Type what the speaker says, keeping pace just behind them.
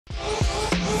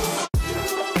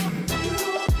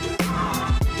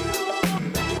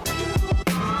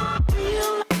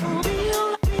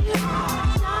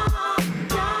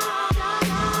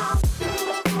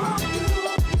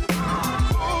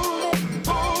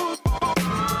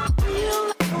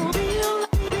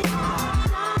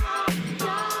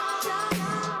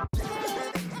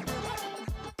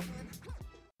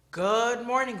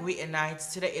morning, Wheaton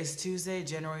Knights. Today is Tuesday,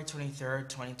 January 23rd,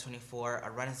 2024,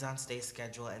 a Renaissance Day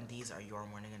schedule, and these are your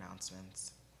morning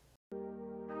announcements.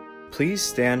 Please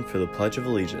stand for the Pledge of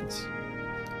Allegiance.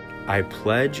 I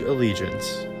pledge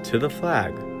allegiance to the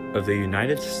flag of the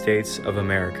United States of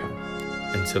America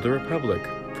and to the republic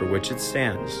for which it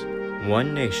stands,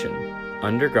 one nation,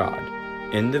 under God,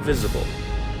 indivisible,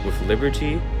 with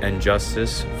liberty and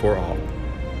justice for all.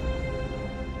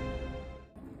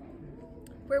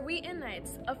 We're Wheaton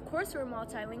Knights. Of course we're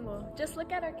multilingual. Just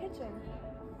look at our kitchen.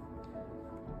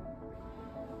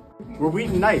 We're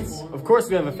Wheaton Knights. Of course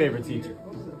we have a favorite teacher.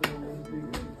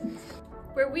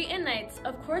 We're Wheaton Knights.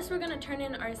 Of course we're going to turn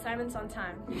in our assignments on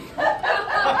time.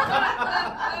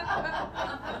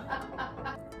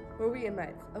 We're Wheaton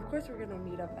Knights. Of course we're going to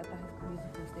meet up at the High School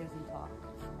Musical stairs and talk.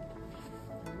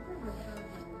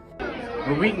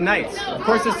 We're Wheaton Knights. Of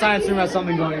course the science room has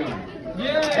something going on.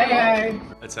 Hey!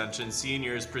 Attention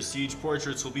seniors, Prestige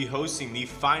Portraits will be hosting the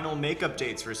final makeup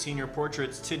dates for senior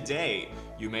portraits today.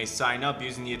 You may sign up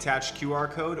using the attached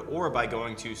QR code or by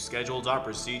going to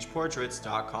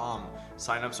schedule.prestigeportraits.com.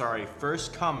 Sign-ups are a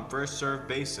first come, first served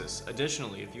basis.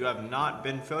 Additionally, if you have not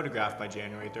been photographed by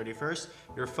January 31st,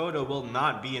 your photo will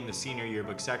not be in the senior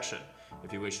yearbook section.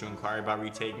 If you wish to inquire about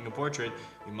retaking a portrait,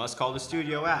 you must call the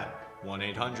studio at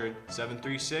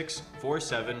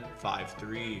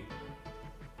 1-800-736-4753.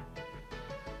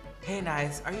 Hey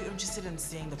Knights, are you interested in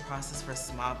seeing the process for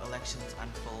SMOB elections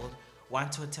unfold?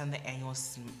 Want to attend the annual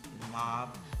SMOB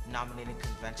nominating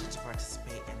convention to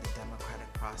participate in the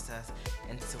democratic process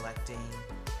in selecting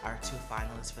our 2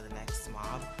 finalists for the next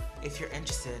SMOB? If you're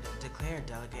interested, declare a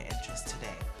delegate interest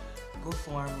today. Google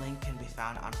form link can be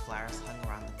found on flyers hung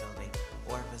around the building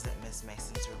or visit Ms.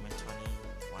 Mason's room in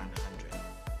 2100.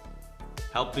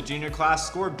 Help the junior class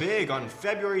score big. On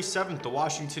February 7th, the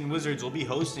Washington Wizards will be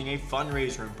hosting a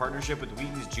fundraiser in partnership with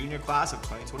Wheaton's junior class of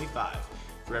 2025.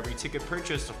 For every ticket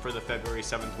purchased for the February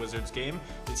 7th Wizards game,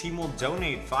 the team will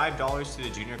donate $5 to the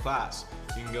junior class.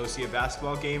 You can go see a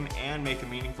basketball game and make a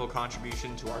meaningful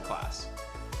contribution to our class.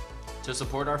 To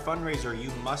support our fundraiser,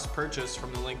 you must purchase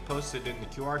from the link posted in the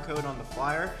QR code on the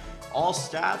flyer. All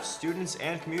staff, students,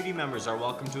 and community members are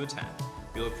welcome to attend.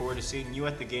 We look forward to seeing you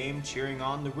at the game, cheering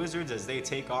on the Wizards as they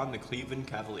take on the Cleveland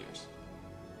Cavaliers.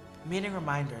 Meeting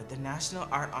reminder, the National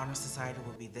Art Honor Society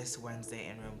will be this Wednesday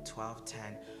in room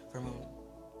 1210 from room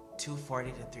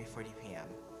 2:40 to 3:40 p.m.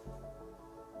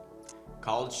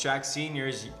 College Track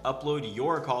seniors, upload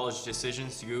your college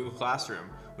decisions to Google Classroom.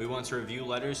 We want to review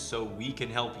letters so we can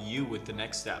help you with the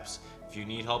next steps. If you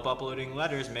need help uploading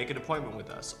letters, make an appointment with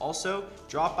us. Also,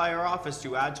 drop by our office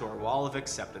to add to our wall of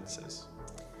acceptances.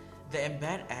 The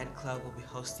Embed Ed Club will be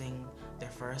hosting their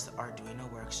first Arduino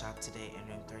workshop today in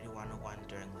room 3101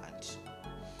 during lunch.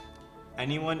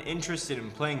 Anyone interested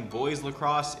in playing boys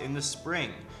lacrosse in the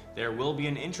spring? There will be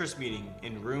an interest meeting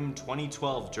in room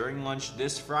 2012 during lunch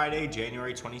this Friday,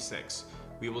 January 26.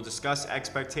 We will discuss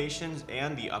expectations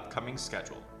and the upcoming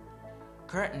schedule.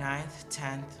 Current 9th,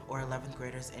 10th, or 11th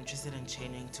graders interested in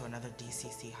changing to another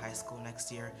DCC high school next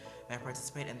year may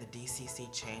participate in the DCC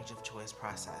Change of Choice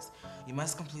process. You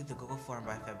must complete the Google form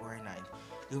by February 9th.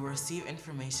 You will receive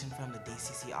information from the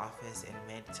DCC office in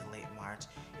mid to late March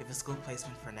if a school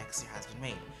placement for next year has been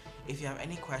made. If you have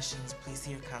any questions, please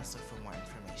see your counselor for more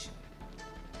information.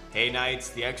 Hey Knights,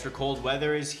 the extra cold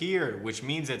weather is here, which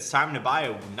means it's time to buy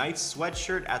a Knights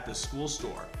sweatshirt at the school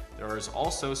store. There is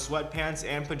also sweatpants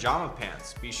and pajama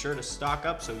pants. Be sure to stock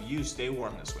up so you stay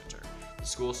warm this winter. The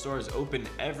school store is open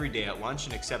every day at lunch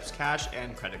and accepts cash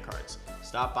and credit cards.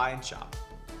 Stop by and shop.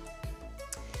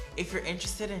 If you're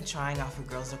interested in trying out for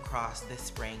girls lacrosse this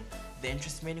spring, the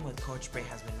interest meeting with Coach Bray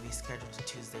has been rescheduled to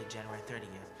Tuesday, January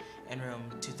 30th in room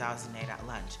 2008 at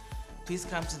lunch. Please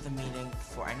come to the meeting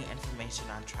for any information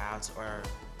on tryouts or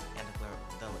the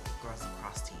girls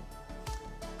lacrosse team.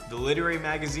 The Literary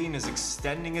Magazine is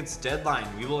extending its deadline.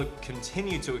 We will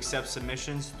continue to accept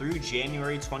submissions through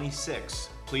January 26.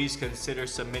 Please consider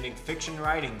submitting fiction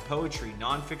writing, poetry,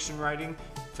 nonfiction writing,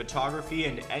 photography,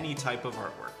 and any type of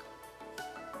artwork.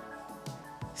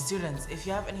 Students, if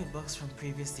you have any books from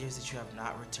previous years that you have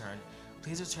not returned,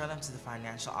 please return them to the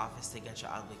financial office to get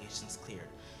your obligations cleared.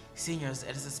 Seniors,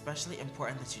 it is especially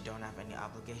important that you don't have any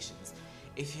obligations.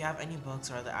 If you have any books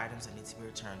or other items that need to be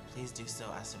returned, please do so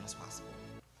as soon as possible.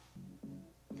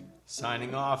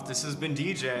 Signing off, this has been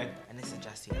DJ. And this is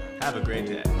Jesse. Have a great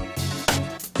day.